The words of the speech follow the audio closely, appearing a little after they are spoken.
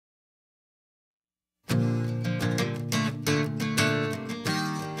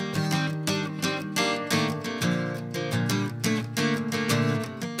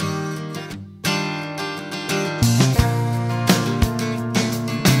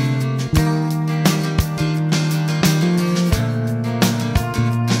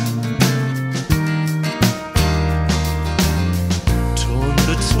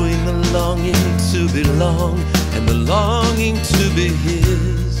be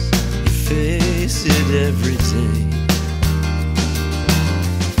his. You face it every day.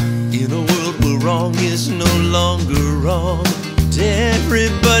 In a world where wrong is no longer wrong, and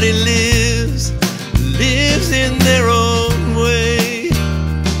everybody lives in their own way.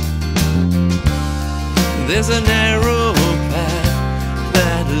 There's a narrow path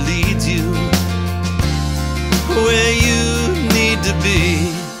that leads you where you need to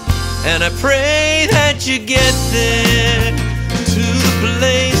be, and I pray that you get there, to the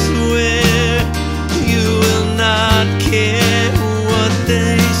place where you will not care what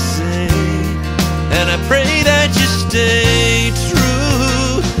they say. And I pray that you stay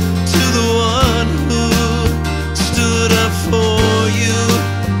true to the one who stood up for you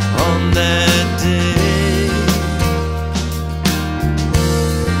on that day.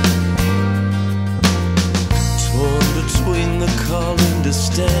 Torn between the calling to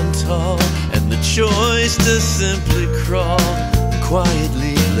stand tall and the choice to simply crawl,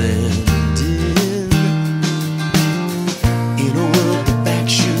 quietly blend in a world that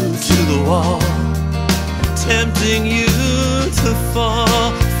backs you to the wall, tempting you to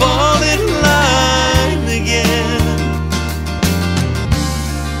fall in line again.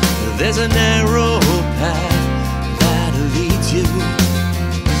 There's a narrow path that leads you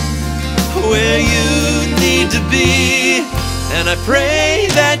where you need to be, and I pray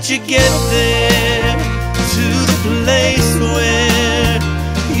that you get there, to the place where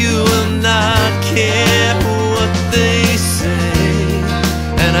you will not care what they say.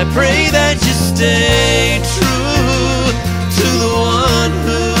 And I pray that you stay true to the one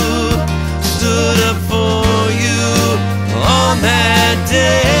who stood up for you on that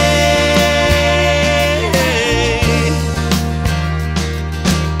day.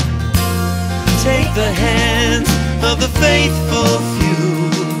 Take the hands of the faithful few.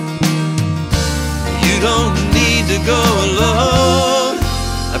 You don't need to go alone.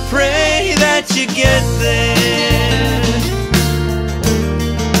 I pray that you get there,